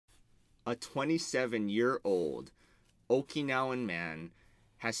a 27-year-old Okinawan man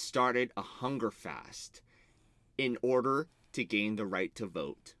has started a hunger fast in order to gain the right to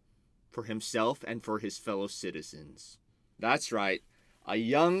vote for himself and for his fellow citizens. That's right. A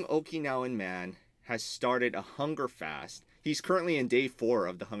young Okinawan man has started a hunger fast. He's currently in day 4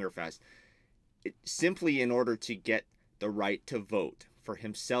 of the hunger fast, simply in order to get the right to vote for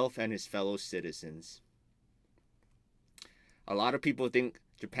himself and his fellow citizens. A lot of people think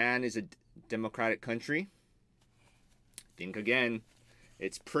Japan is a democratic country. Think again.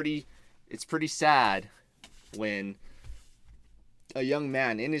 It's pretty sad when a young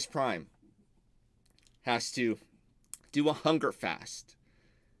man in his prime has to do a hunger fast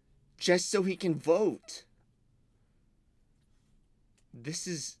just so he can vote. This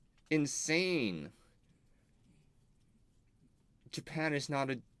is insane. Japan is not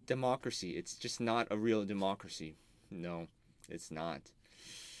a democracy. It's just not a real democracy. No, it's not.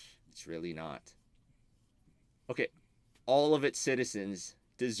 It's really not. Okay, all of its citizens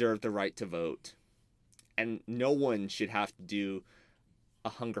deserve the right to vote. And no one should have to do a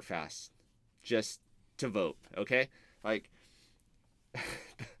hunger fast just to vote, okay? Like,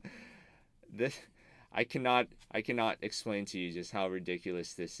 this, I cannot explain to you just how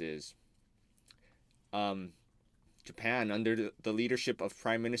ridiculous this is. Japan, under the leadership of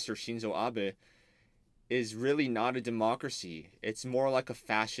Prime Minister Shinzo Abe, is really not a democracy. It's more like a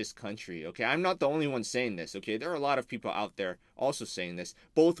fascist country, okay? I'm not the only one saying this, okay? There are a lot of people out there also saying this,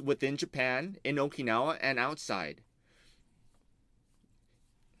 both within Japan, in Okinawa, and outside.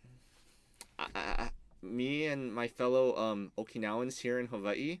 Me and my fellow Okinawans here in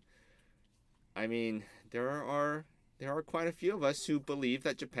Hawaii, I mean, there are quite a few of us who believe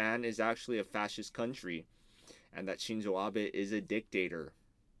that Japan is actually a fascist country and that Shinzo Abe is a dictator.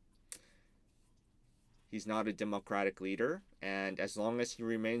 He's not a democratic leader, and as long as he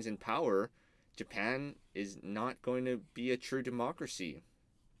remains in power, Japan is not going to be a true democracy.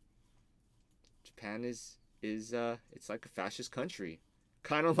 Japan is it's like a fascist country,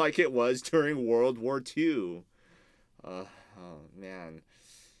 kind of like it was during World War II. Oh man.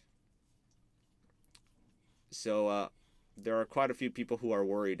 So there are quite a few people who are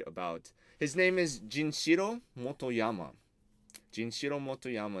worried about. His name is Jinshiro Motoyama. Jinshiro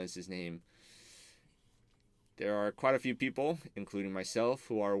Motoyama is his name. There are quite a few people, including myself,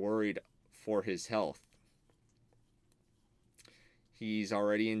 who are worried for his health. He's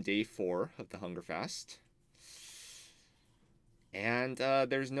already in day 4 of the hunger fast. And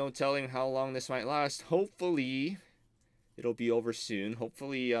there's no telling how long this might last. Hopefully, it'll be over soon.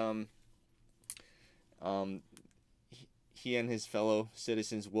 Hopefully, he and his fellow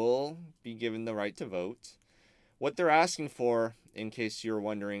citizens will be given the right to vote. What they're asking for, in case you're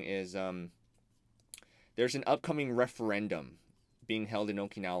wondering, is there's an upcoming referendum being held in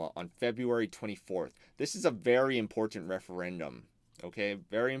Okinawa on February 24th. This is a very important referendum, okay?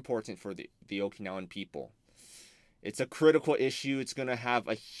 Very important for the Okinawan people. It's a critical issue. It's going to have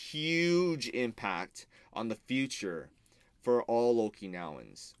a huge impact on the future for all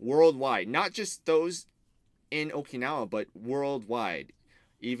Okinawans worldwide. Not just those in Okinawa, but worldwide.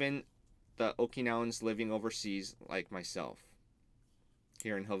 Even the Okinawans living overseas like myself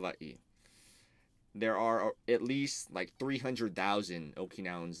here in Hawaii. There are at least like 300,000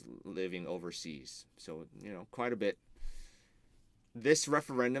 Okinawans living overseas. So, you know, quite a bit. This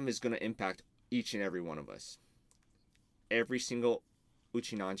referendum is going to impact each and every one of us. Every single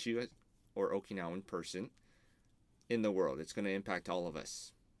Uchinanchu or Okinawan person in the world. It's going to impact all of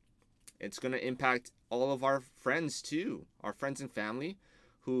us. It's going to impact all of our friends too. Our friends and family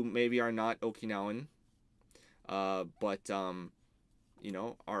who maybe are not Okinawan. But you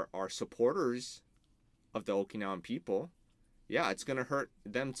know, our supporters of the Okinawan people. Yeah, it's going to hurt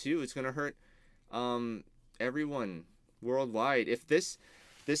them too. It's going to hurt everyone worldwide. If this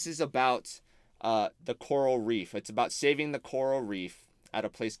is about the coral reef. It's about saving the coral reef at a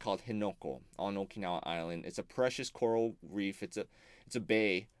place called Hinoko on Okinawa Island. It's a precious coral reef. It's a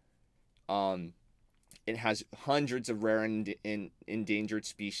bay. It has hundreds of rare and endangered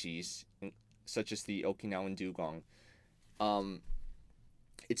species, such as the Okinawan dugong.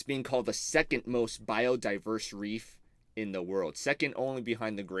 It's being called the second most biodiverse reef in the world, second only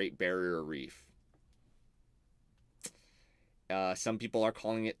behind the Great Barrier Reef. Some people are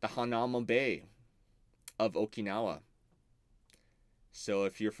calling it the Hanama Bay of Okinawa. So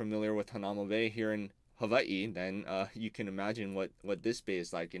if you're familiar with Hanama Bay here in Hawaii, then you can imagine what this bay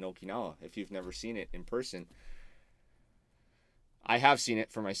is like in Okinawa if you've never seen it in person. I have seen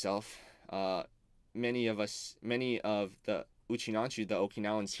it for myself. Many of the Uchinanchu, the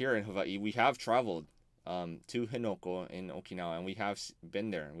Okinawans here in Hawaii, we have traveled to Hinoko in Okinawa, and we have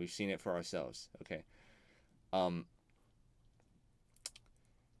been there and we've seen it for ourselves. Okay. Um,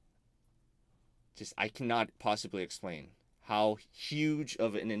 just I cannot possibly explain how huge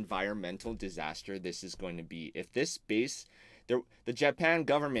of an environmental disaster this is going to be. If this base, the Japan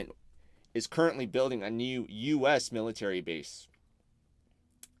government is currently building a new U.S. military base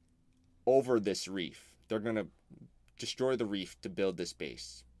over this reef. They're going to destroy the reef to build this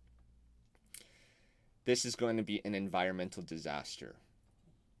base. This is going to be an environmental disaster.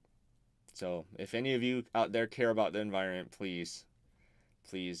 So if any of you out there care about the environment, please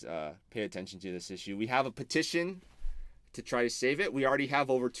pay attention to this issue. We have a petition to try to save it. We already have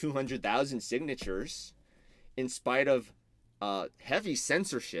over 200,000 signatures in spite of heavy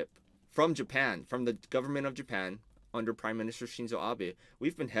censorship from Japan, from the government of Japan under Prime Minister Shinzo Abe.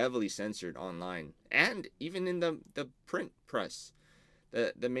 We've been heavily censored online and even in the print press.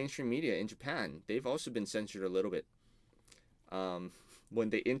 The mainstream media in Japan, they've also been censored a little bit. When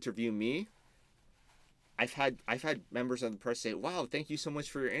they interview me, I've had members of the press say, "Wow, thank you so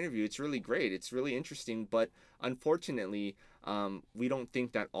much for your interview. It's really great. It's really interesting, but unfortunately, we don't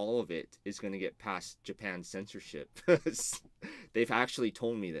think that all of it is going to get past Japan's censorship." They've actually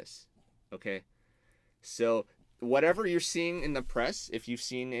told me this. Okay, so whatever you're seeing in the press, if you've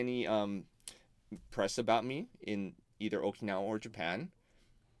seen any press about me in either Okinawa or Japan,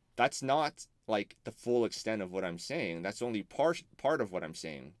 that's not like the full extent of what I'm saying. That's only part of what I'm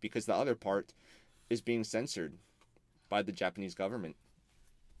saying, because the other part is being censored by the Japanese government.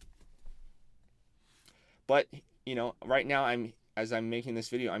 But, you know, right now as I'm making this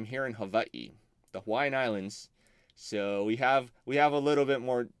video, I'm here in Hawaii, the Hawaiian Islands. So we have a little bit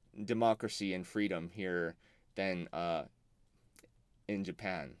more democracy and freedom here than in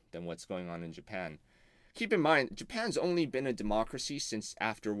Japan, than what's going on in Japan. Keep in mind, Japan's only been a democracy since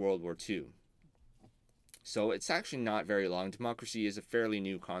after World War II. So it's actually not very long. Democracy is a fairly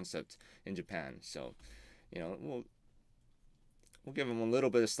new concept in Japan. So, you know, we'll give them a little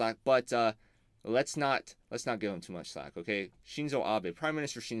bit of slack, but let's not give him too much slack, okay? Shinzo Abe, Prime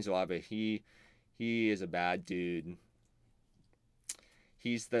Minister Shinzo Abe, he is a bad dude.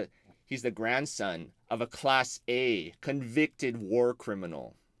 He's the grandson of a Class A convicted war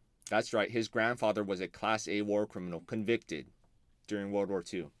criminal. That's right, his grandfather was a Class A war criminal, convicted during World War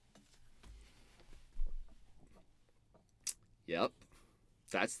II. Yep,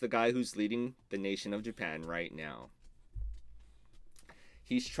 that's the guy who's leading the nation of Japan right now.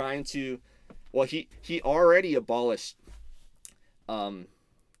 He's trying to, well, he already abolished the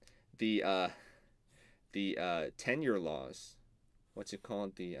tenure laws. What's it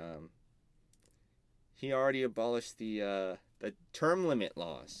called? He already abolished the term limit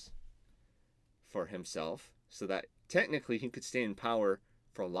laws for himself, so that technically he could stay in power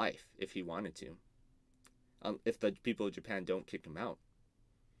for life if he wanted to. If the people of Japan don't kick him out.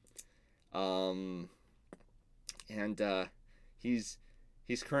 He's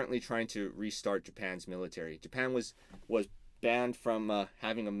currently trying to restart Japan's military. Japan was banned from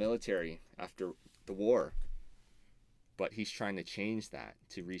having a military after the war, but he's trying to change that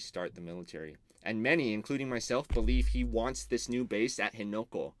to restart the military. And many, including myself, believe he wants this new base at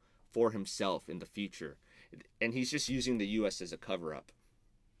Hinoko for himself in the future, and he's just using the U.S. as a cover-up.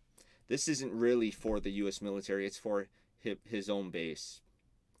 This isn't really for the U.S. military, it's for his own base.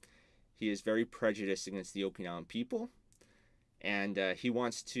 He is very prejudiced against the Okinawan people, and he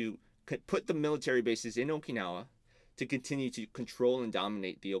wants to put the military bases in Okinawa to continue to control and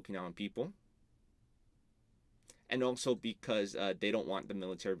dominate the Okinawan people. And also because they don't want the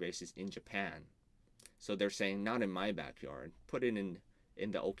military bases in Japan. So they're saying, not in my backyard, put it in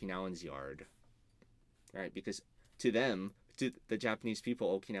the Okinawans' yard. Right? Because to them, to the Japanese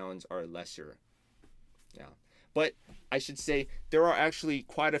people, Okinawans are lesser. Yeah. But I should say there are actually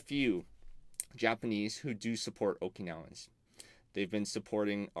quite a few Japanese who do support Okinawans. They've been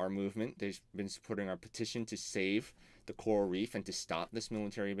supporting our movement. They've been supporting our petition to save the coral reef and to stop this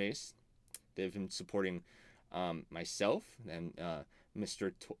military base. They've been supporting myself and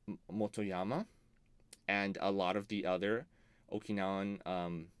Mr. Motoyama and a lot of the other Okinawan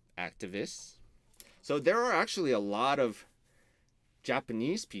activists. So there are actually a lot of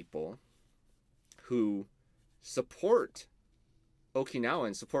Japanese people who support Okinawa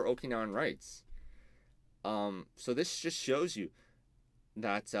and support Okinawan rights. So this just shows you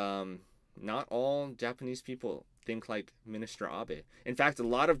that not all Japanese people think like Minister Abe. In fact, a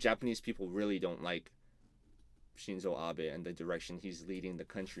lot of Japanese people really don't like Shinzo Abe and the direction he's leading the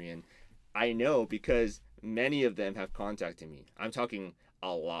country in. I know because many of them have contacted me. I'm talking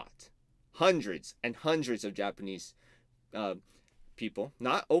a lot. Hundreds and hundreds of Japanese people,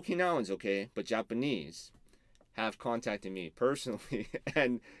 not Okinawans, okay, but Japanese, have contacted me personally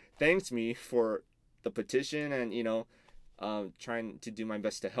and thanked me for the petition and, trying to do my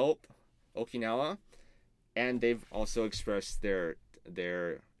best to help Okinawa. And they've also expressed their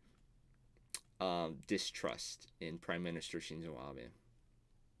distrust in Prime Minister Shinzo Abe.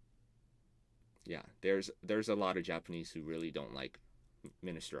 Yeah, there's a lot of Japanese who really don't like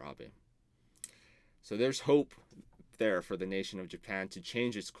Minister Abe. So there's hope there for the nation of Japan to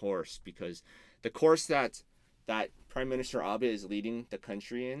change its course, because the course that Prime Minister Abe is leading the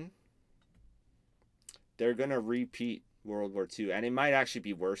country in, they're gonna repeat World War II, and it might actually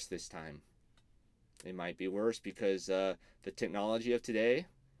be worse this time. It might be worse because the technology of today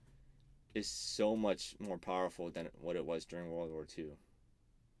is so much more powerful than what it was during World War II.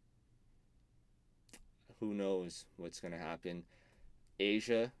 Who knows what's going to happen?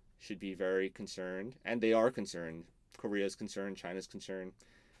 Asia should be very concerned, and they are concerned. Korea's concerned, China's concerned.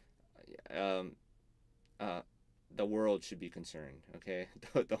 Um, the world should be concerned, okay?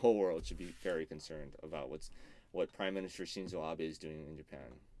 The whole world should be very concerned about what Prime Minister Shinzo Abe is doing in Japan.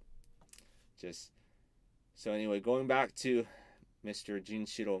 So anyway, going back to Mr.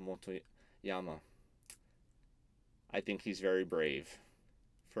 Jinshiro Motoyama, I think he's very brave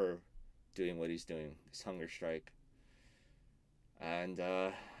for doing what he's doing, this hunger strike. And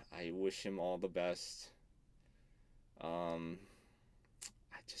I wish him all the best. I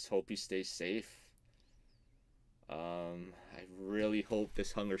just hope he stays safe. I really hope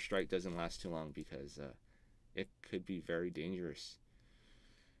this hunger strike doesn't last too long, because it could be very dangerous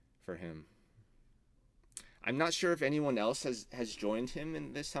for him. I'm not sure if anyone else has joined him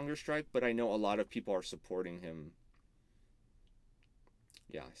in this hunger strike, but I know a lot of people are supporting him.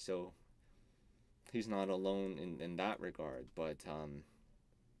 Yeah, so he's not alone in that regard, but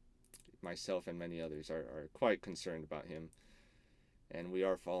myself and many others are quite concerned about him, and we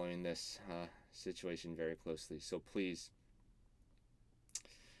are following this situation very closely. So please,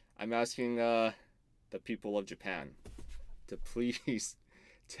 I'm asking the people of Japan to please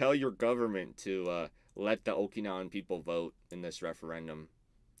tell your government to let the Okinawan people vote in this referendum.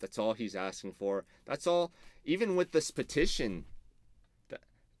 That's all he's asking for. That's all. Even with this petition,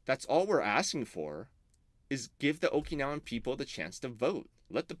 that's all we're asking for, is give the Okinawan people the chance to vote.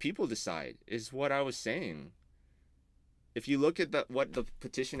 Let the people decide, is what I was saying. If you look at what the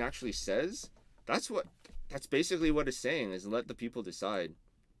petition actually says, that's basically what it's saying, is let the people decide.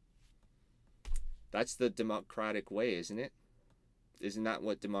 That's the democratic way, isn't it? Isn't that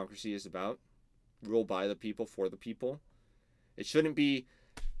what democracy is about? Rule by the people, for the people. It shouldn't be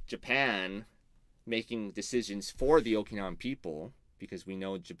Japan making decisions for the Okinawan people, because we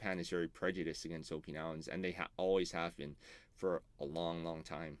know Japan is very prejudiced against Okinawans, and they always have been for a long, long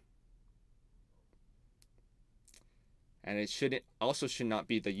time. And it should not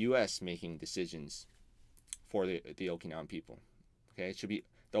be the U.S. making decisions for the Okinawan people. Okay, it should be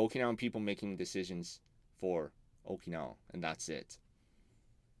the Okinawan people making decisions for Okinawa, and that's it.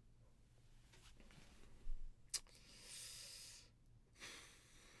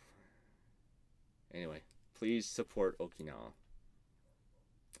 Anyway, please support Okinawa.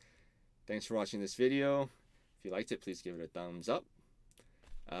 Thanks for watching this video. If you liked it, please give it a thumbs up.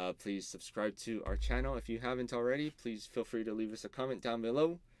 Please subscribe to our channel if you haven't already. Please feel free to leave us a comment down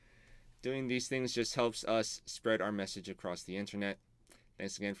below. Doing these things just helps us spread our message across the internet.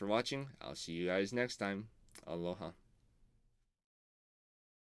 Thanks again for watching. I'll see you guys next time. Aloha.